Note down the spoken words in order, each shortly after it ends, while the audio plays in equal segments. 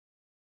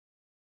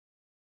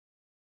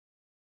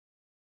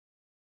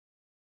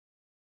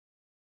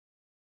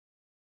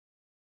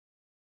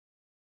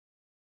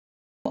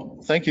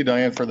Thank you,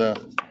 Diane, for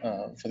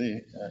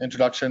the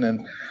introduction,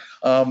 and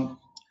um,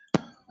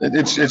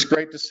 it's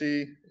great to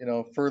see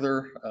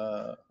further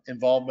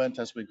involvement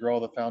as we grow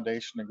the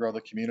foundation and grow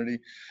the community.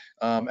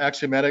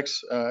 Axiometics,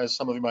 as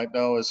some of you might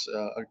know, is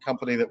a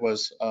company that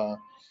was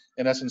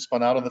in essence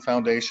spun out of the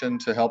foundation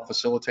to help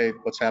facilitate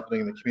what's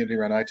happening in the community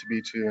around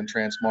I2B2 and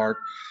Transmart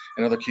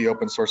and other key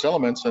open source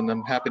elements. And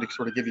I'm happy to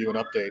sort of give you an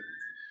update.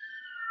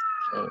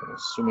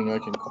 Assuming I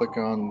can click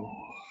on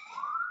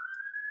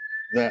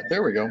that.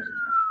 There we go.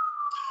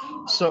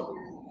 So,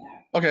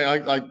 okay,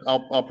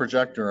 I'll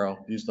project or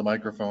I'll use the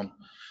microphone.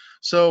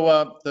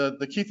 So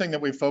the key thing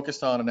that we've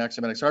focused on in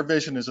Axiometics, our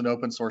vision is an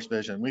open source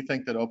vision. We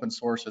think that open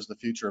source is the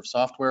future of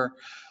software,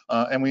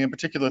 and we in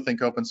particular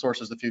think open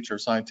source is the future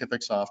of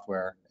scientific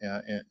software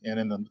and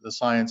in the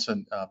science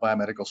and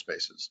biomedical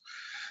spaces.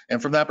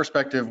 And from that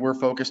perspective, we're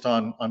focused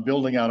on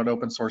building out an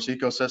open source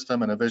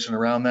ecosystem and a vision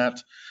around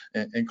that,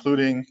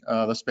 including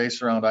the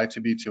space around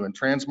I2B2 and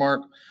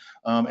Transmart,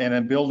 and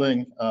in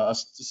building a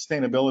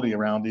sustainability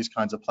around these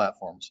kinds of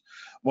platforms.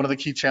 One of the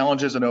key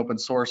challenges in open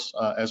source,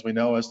 as we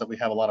know, is that we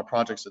have a lot of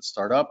projects that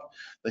start up.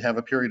 They have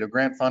a period of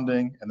grant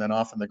funding, and then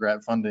often the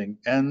grant funding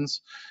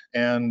ends,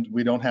 and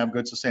we don't have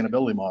good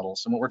sustainability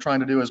models. And what we're trying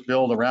to do is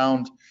build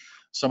around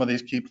some of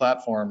these key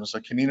platforms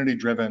a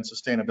community-driven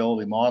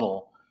sustainability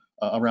model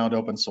around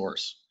open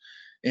source.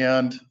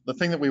 And the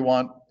thing that we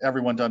want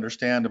everyone to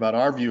understand about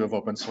our view of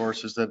open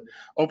source is that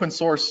open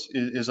source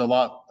is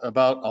about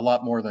a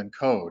lot more than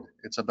code.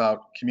 It's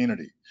about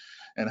community.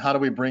 And how do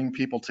we bring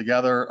people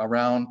together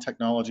around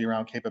technology,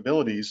 around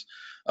capabilities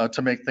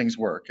to make things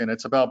work? And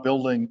it's about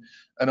building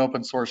an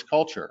open source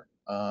culture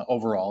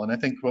overall. And I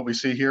think what we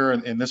see here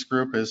in this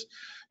group is,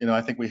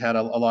 I think we had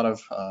a lot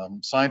of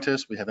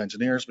scientists, we have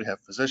engineers, we have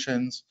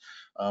physicians,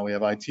 we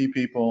have IT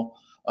people,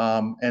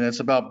 and it's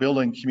about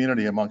building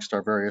community amongst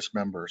our various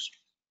members.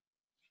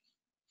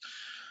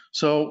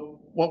 So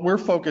what we're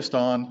focused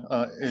on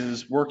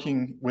is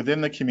working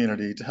within the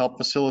community to help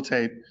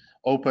facilitate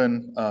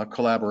open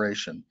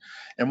collaboration.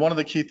 And one of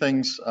the key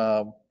things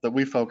that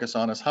we focus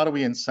on is how do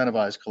we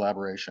incentivize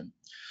collaboration?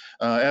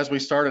 As we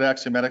started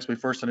Axiometics, we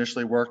first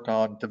initially worked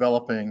on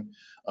developing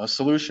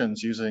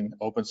solutions using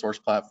open source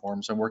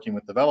platforms and working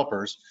with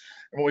developers.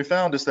 And what we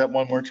found is that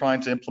when we're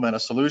trying to implement a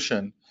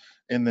solution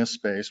in this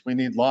space, we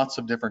need lots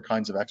of different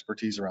kinds of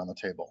expertise around the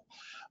table.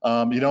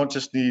 You don't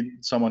just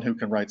need someone who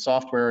can write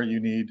software, you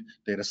need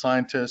data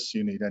scientists,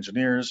 you need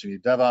engineers, you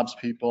need DevOps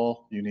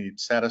people, you need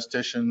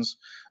statisticians,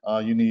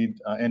 you need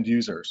end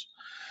users.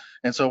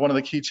 And so one of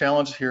the key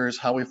challenges here is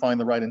how we find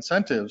the right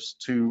incentives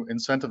to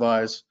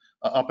incentivize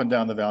up and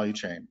down the value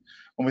chain.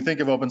 When we think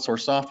of open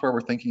source software,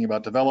 we're thinking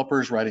about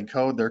developers writing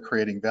code, they're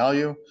creating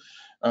value.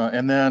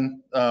 And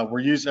then as we're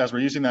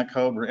using that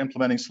code, we're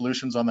implementing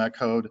solutions on that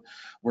code,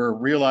 we're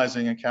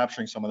realizing and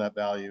capturing some of that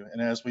value.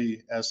 And as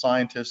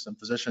scientists and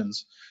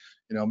physicians,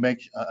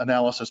 make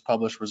analysis,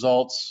 publish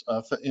results,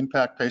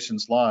 impact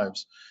patients'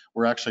 lives,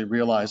 we're actually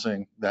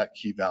realizing that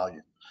key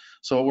value.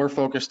 So what we're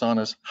focused on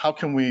is how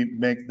can we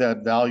make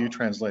that value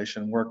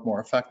translation work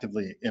more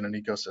effectively in an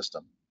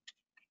ecosystem?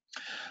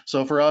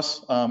 So for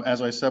us,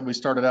 as I said, we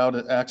started out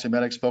at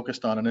Axiometics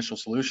focused on initial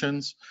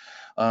solutions.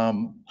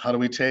 How do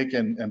we take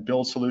and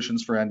build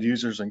solutions for end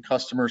users and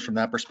customers from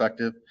that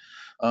perspective?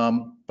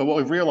 But what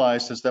we've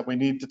realized is that we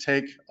need to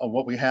take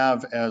what we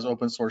have as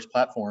open source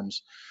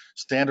platforms,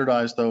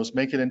 standardize those,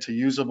 make it into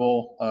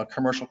usable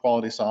commercial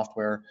quality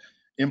software,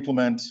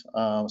 implement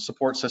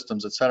support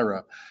systems, et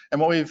cetera. And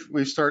what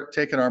we've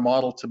taken our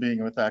model to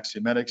being with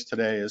Axiometics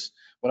today is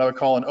what I would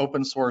call an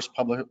open source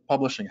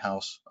publishing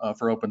house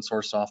for open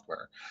source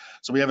software.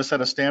 So we have a set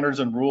of standards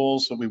and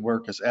rules that we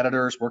work as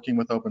editors, working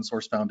with open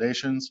source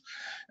foundations,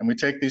 and we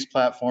take these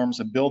platforms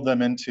and build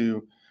them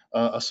into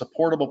a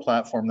supportable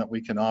platform that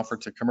we can offer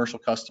to commercial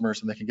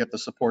customers, and they can get the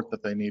support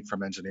that they need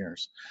from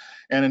engineers.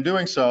 And in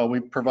doing so,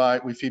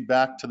 we feed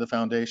back to the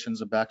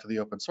foundations and back to the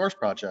open source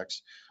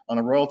projects on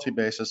a royalty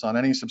basis on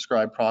any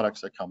subscribed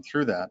products that come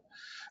through that,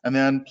 and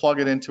then plug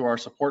it into our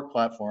support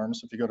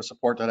platforms. If you go to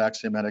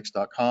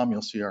support.axiometics.com,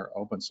 you'll see our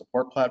open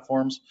support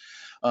platforms.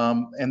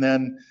 And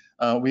then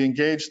we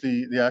engage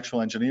the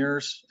actual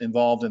engineers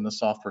involved in the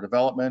software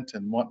development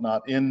and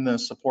whatnot in the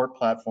support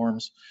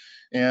platforms,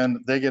 and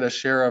they get a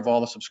share of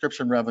all the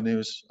subscription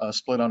revenues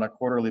split on a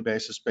quarterly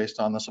basis based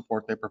on the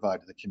support they provide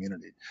to the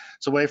community.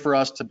 It's a way for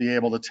us to be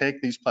able to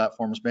take these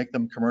platforms, make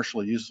them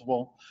commercially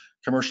usable,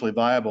 commercially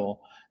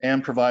viable,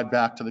 and provide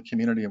back to the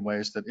community in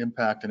ways that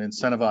impact and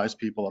incentivize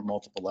people at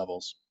multiple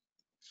levels.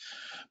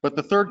 But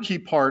the third key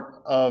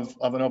part of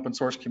an open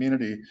source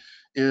community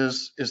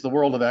is the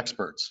world of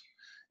experts.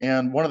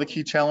 And one of the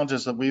key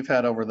challenges that we've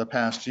had over the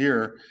past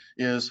year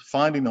is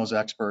finding those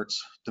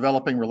experts,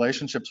 developing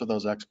relationships with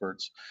those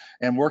experts,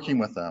 and working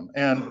with them.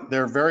 And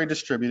they're very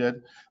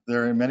distributed.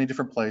 They're in many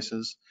different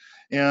places.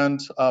 And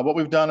what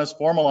we've done is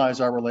formalize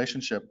our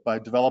relationship by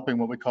developing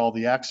what we call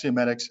the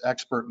Axiometics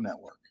Expert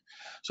Network.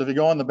 So if you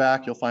go on the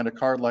back, you'll find a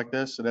card like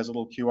this. It has a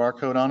little QR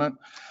code on it.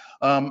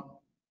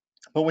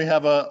 But we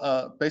have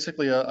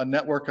basically a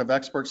network of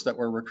experts that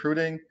we're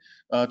recruiting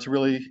to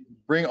really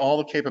bring all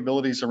the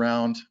capabilities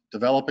around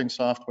developing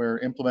software,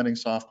 implementing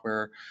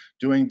software,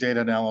 doing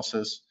data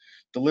analysis,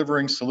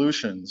 delivering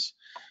solutions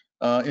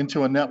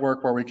into a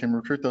network where we can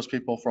recruit those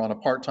people for on a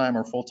part-time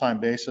or full-time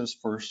basis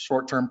for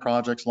short-term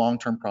projects,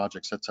 long-term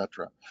projects, et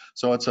cetera.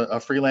 So it's a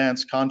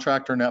freelance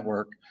contractor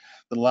network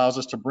that allows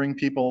us to bring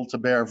people to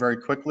bear very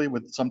quickly,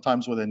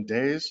 sometimes within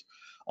days,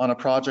 on a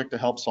project to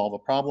help solve a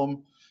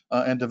problem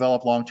and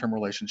develop long-term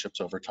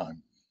relationships over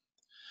time.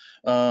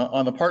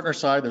 On the partner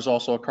side, there's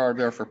also a card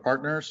there for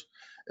partners.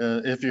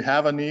 If you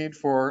have a need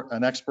for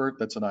an expert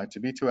that's an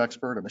I2B2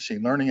 expert, a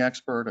machine learning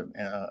expert,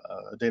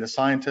 a data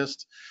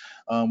scientist,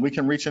 we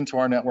can reach into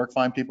our network,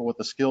 find people with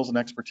the skills and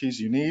expertise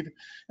you need,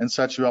 and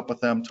set you up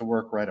with them to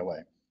work right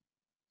away.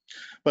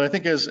 But I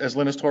think as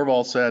Linus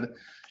Torvald said,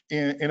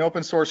 in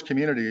open source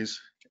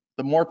communities,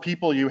 the more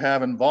people you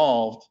have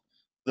involved,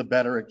 the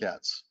better it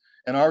gets.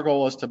 And our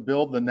goal is to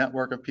build the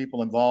network of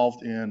people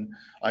involved in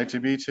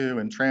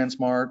I2B2, in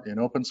Transmart, in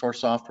open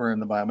source software in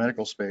the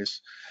biomedical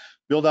space,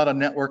 build out a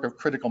network of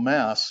critical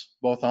mass,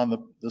 both on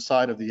the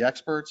side of the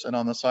experts and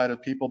on the side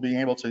of people being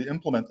able to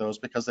implement those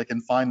because they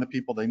can find the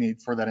people they need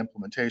for that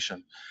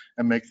implementation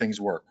and make things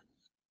work.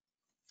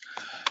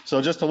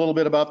 So just a little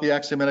bit about the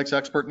Axiometics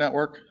Expert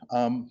Network.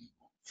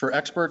 For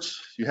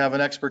experts, you have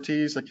an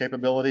expertise, a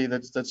capability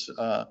that's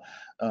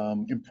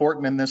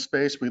important in this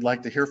space. We'd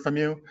like to hear from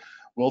you.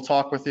 We'll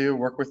talk with you,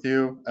 work with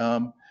you.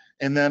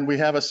 And then we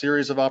have a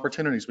series of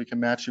opportunities we can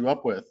match you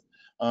up with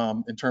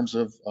in terms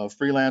of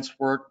freelance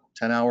work,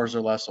 10 hours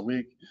or less a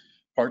week,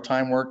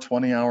 part-time work,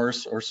 20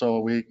 hours or so a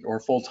week, or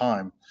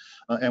full-time,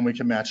 and we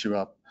can match you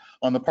up.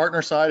 On the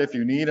partner side, if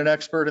you need an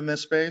expert in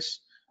this space,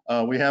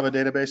 we have a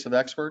database of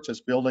experts. It's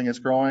building, it's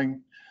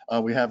growing.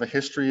 We have a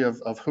history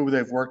of who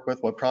they've worked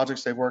with, what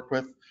projects they've worked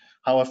with,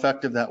 how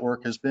effective that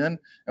work has been,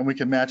 and we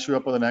can match you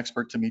up with an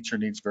expert to meet your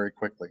needs very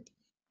quickly.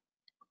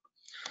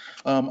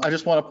 I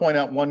just want to point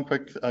out one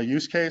quick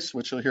use case,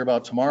 which you'll hear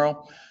about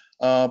tomorrow.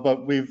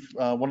 But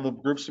one of the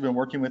groups we've been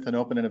working with in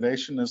open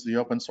innovation is the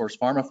Open Source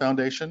Pharma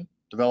Foundation,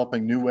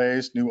 developing new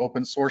ways, new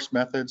open source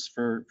methods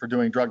for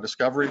doing drug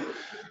discovery.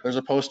 There's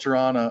a poster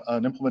on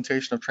an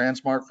implementation of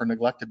Transmart for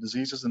neglected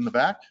diseases in the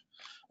back.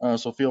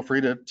 So feel free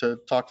to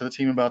talk to the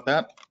team about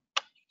that.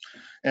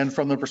 And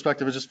from the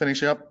perspective of just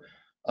finishing up,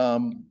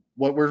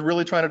 what we're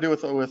really trying to do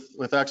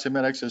with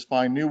Axiometics is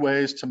find new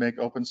ways to make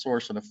open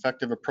source an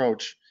effective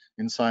approach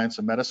in science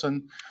and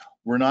medicine.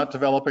 We're not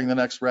developing the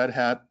next Red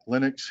Hat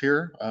Linux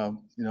here.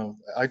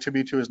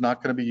 I2B2 is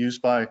not going to be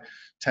used by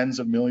tens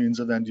of millions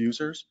of end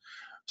users.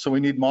 So we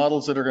need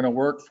models that are going to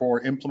work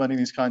for implementing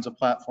these kinds of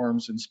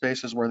platforms in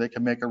spaces where they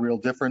can make a real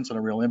difference and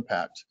a real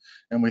impact.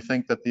 And we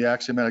think that the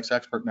Axiometics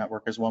Expert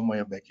Network is one way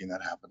of making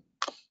that happen.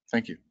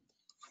 Thank you.